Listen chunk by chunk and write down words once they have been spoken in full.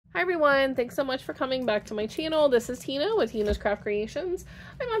Hi everyone, thanks so much for coming back to my channel. This is Tina with Tina's Craft Creations.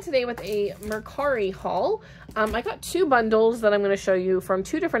 I'm on today with a Mercari haul. I got two bundles that I'm going to show you from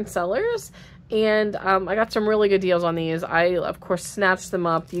two different sellers, and I got some really good deals on these. I, of course, snatched them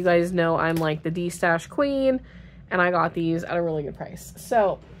up. You guys know I'm like the D-stash queen, and I got these at a really good price.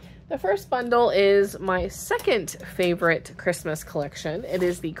 So the first bundle is my second favorite Christmas collection. It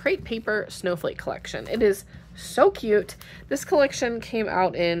is the Crepe Paper Snowflake collection. It is so cute. This collection came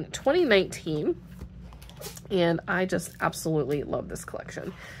out in 2019 and I just absolutely love this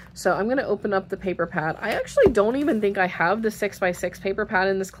collection. So I'm going to open up the paper pad. I actually don't even think I have the 6x6 paper pad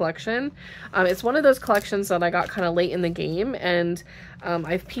in this collection. It's one of those collections that I got kind of late in the game, and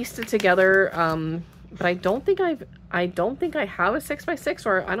I've pieced it together, but I don't think I have a 6x6,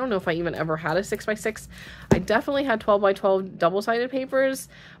 or I don't know if I even ever had a 6x6. I definitely had 12x12 double-sided papers,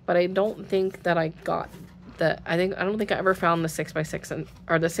 but I don't think that I got I don't think I ever found the 6x6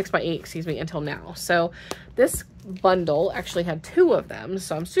 or the 6x8, excuse me, until now. So this bundle actually had two of them,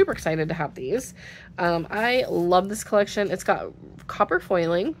 so I'm super excited to have these. I love this collection. It's got copper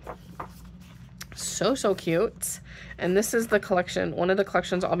foiling, so cute. And this is the collection, one of the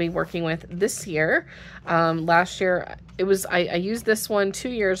collections I'll be working with this year. Last year it was I used this one 2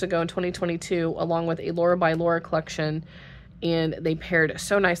 years ago in 2022 along with a Laura by Laura collection, and they paired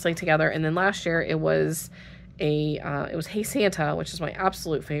so nicely together. And then last year it was Hey Santa, which is my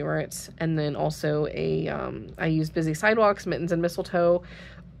absolute favorite. And then also I used Busy Sidewalks, Mittens, and Mistletoe.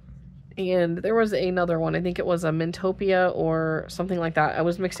 And there was another one, I think it was a Mintopia or something like that. I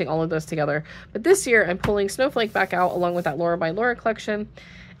was mixing all of those together. But this year I'm pulling Snowflake back out along with that Laura by Laura collection,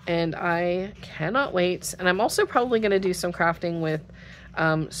 and I cannot wait. And I'm also probably going to do some crafting with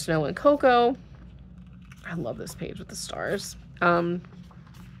Snow and Cocoa. I love this page with the stars. Snow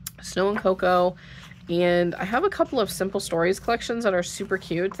and Cocoa. And I have a couple of Simple Stories collections that are super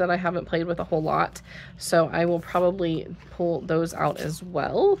cute that I haven't played with a whole lot, so I will probably pull those out as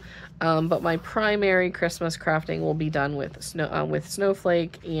well. But my primary Christmas crafting will be done with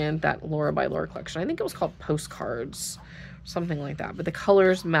Snowflake and that Laura by Laura collection. I think it was called Postcards, something like that. But the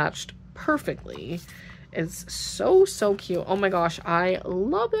colors matched perfectly. It's so cute. Oh my gosh, I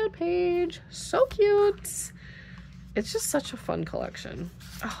love that page. So cute. It's just such a fun collection.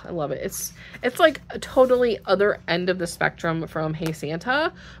 Oh, I love it. It's like a totally other end of the spectrum from Hey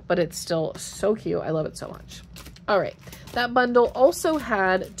Santa, but it's still so cute. I love it so much. All right, that bundle also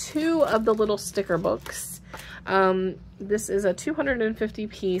had two of the little sticker books. This is a 250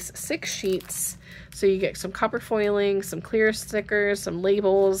 piece, 6 sheets. So you get some copper foiling, some clear stickers, some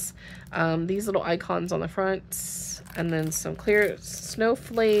labels, these little icons on the front, and then some clear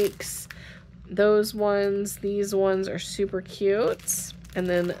snowflakes. Those ones, these ones are super cute. And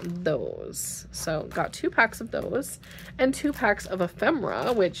then those. So got 2 packs of those and 2 packs of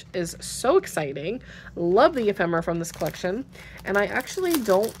ephemera, which is so exciting. Love the ephemera from this collection. And I actually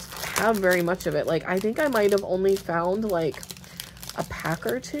don't have very much of it. Like, I think I might have only found like a pack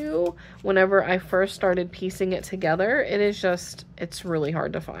or two whenever I first started piecing it together. It's really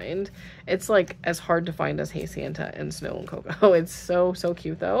hard to find. It's like as hard to find as Hey Santa and Snow and Cocoa. It's so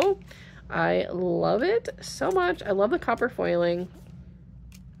cute though. I love it so much. I love the copper foiling.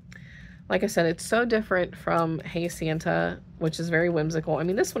 Like I said, it's so different from Hey Santa, which is very whimsical. I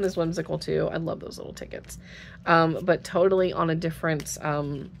mean, this one is whimsical too. I love those little tickets. But totally on a different,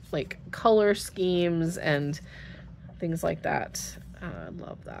 like color schemes and things like that. I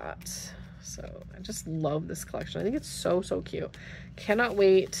love that. So I just love this collection. I think it's so cute. Cannot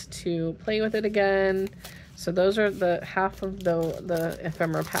wait to play with it again. So those are the half of the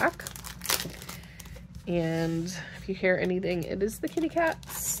ephemera pack. And if you hear anything, it is the kitty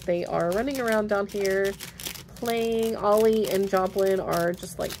cats. They are running around down here playing. Ollie and Joplin are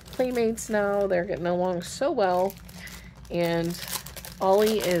just like playmates now. They're getting along so well. And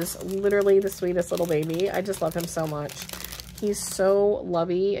Ollie is literally the sweetest little baby. I just love him so much. He's so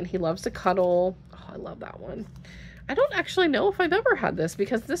lovey and he loves to cuddle. Oh, I love that one. I don't actually know if I've ever had this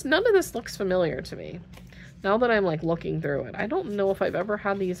because none of this looks familiar to me. Now that I'm like looking through it, I don't know if I've ever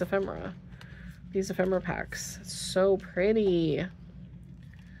had these ephemera. These ephemera packs. It's so pretty.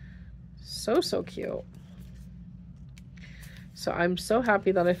 So cute. So I'm so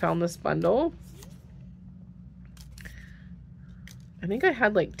happy that I found this bundle. I think I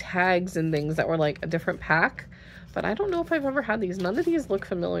had like tags and things that were like a different pack, but I don't know if I've ever had these. None of these look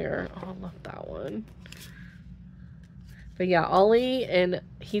familiar. Oh, I love that one. But yeah, Ollie, and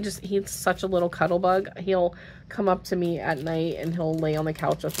he's such a little cuddle bug. He'll come up to me at night and he'll lay on the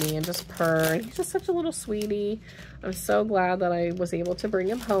couch with me and just purr. He's just such a little sweetie. I'm so glad that I was able to bring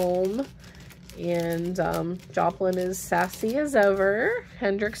him home. And Joplin is sassy as ever.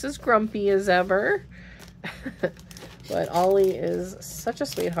 Hendrix is grumpy as ever. But Ollie is such a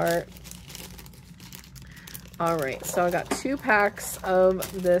sweetheart. All right, so I got 2 packs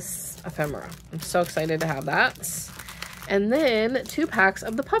of this ephemera. I'm so excited to have that. And then 2 packs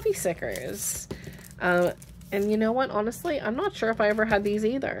of the puffy stickers. And you know what? Honestly, I'm not sure if I ever had these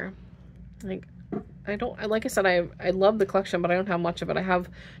either. Like, like I said, I love the collection, but I don't have much of it. I have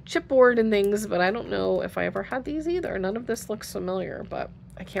chipboard and things, but I don't know if I ever had these either. None of this looks familiar, but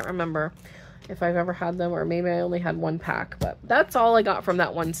I can't remember if I've ever had them, or maybe I only had 1 pack, but that's all I got from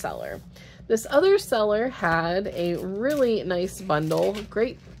that one seller. This other seller had a really nice bundle,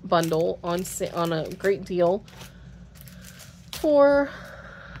 great bundle on a great deal for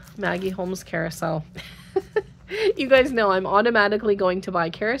Maggie Holmes Carousel. You guys know I'm automatically going to buy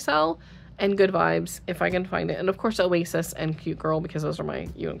Carousel and Good Vibes if I can find it. And of course Oasis and Cute Girl, because those are my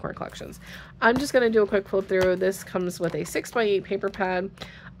unicorn collections. I'm just going to do a quick flip through. This comes with a 6x8 paper pad.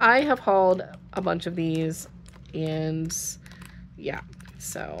 I have hauled a bunch of these, and yeah,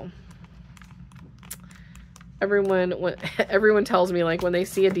 so everyone tells me, like, when they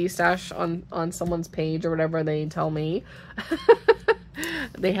see a D-stash on someone's page or whatever, they tell me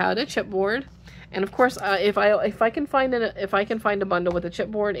they had a chipboard. And of course, if I can find a bundle with a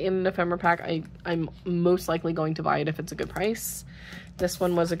chipboard and an ephemera pack, I'm most likely going to buy it if it's a good price. This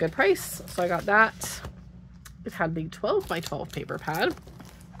one was a good price, so I got that. It had the 12x12 paper pad,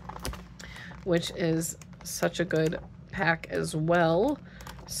 which is such a good pack as well.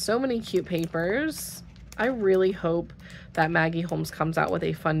 So many cute papers. I really hope that Maggie Holmes comes out with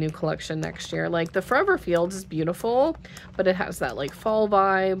a fun new collection next year. Like, the Forever Fields is beautiful, but it has that like fall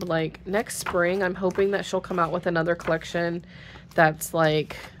vibe. Like, next spring, I'm hoping that she'll come out with another collection that's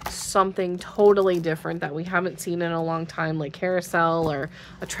like something totally different that we haven't seen in a long time, like Carousel, or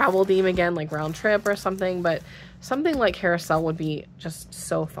a travel theme again, like Round Trip or something. But something like Carousel would be just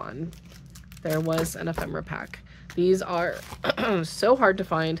so fun. There was an ephemera pack. These are so hard to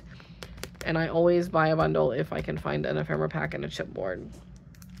find, and I always buy a bundle if I can find an ephemera pack and a chipboard.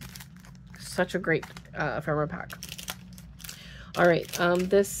 Such a great ephemera pack. All right,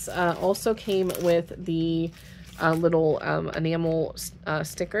 this also came with the little enamel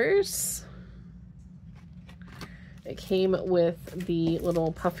stickers. It came with the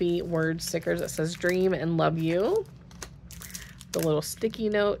little puffy word stickers that says dream and love you. The little sticky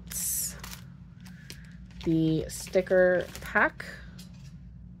notes. The sticker pack.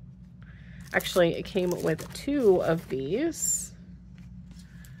 Actually, it came with 2 of these.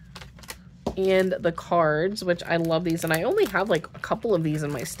 And the cards, which I love these. And I only have like a couple of these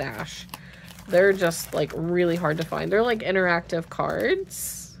in my stash. They're just like really hard to find. They're like interactive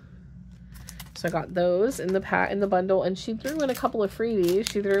cards. So I got those in the bundle. And she threw in a couple of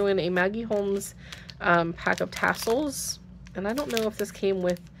freebies. She threw in a Maggie Holmes pack of tassels. And I don't know if this came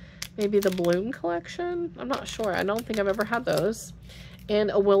with maybe the Bloom collection. I'm not sure. I don't think I've ever had those.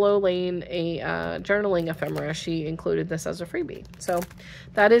 And a Willow Lane, a journaling ephemera. She included this as a freebie. So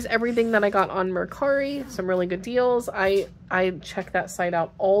that is everything that I got on Mercari. Some really good deals. I check that site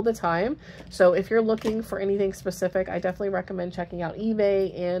out all the time. So if you're looking for anything specific, I definitely recommend checking out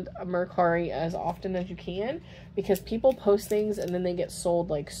eBay and Mercari as often as you can, because people post things and then they get sold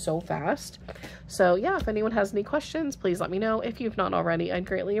like so fast. So yeah, if anyone has any questions, please let me know. If you've not already, I'd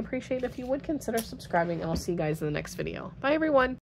greatly appreciate if you would consider subscribing, and I'll see you guys in the next video. Bye everyone.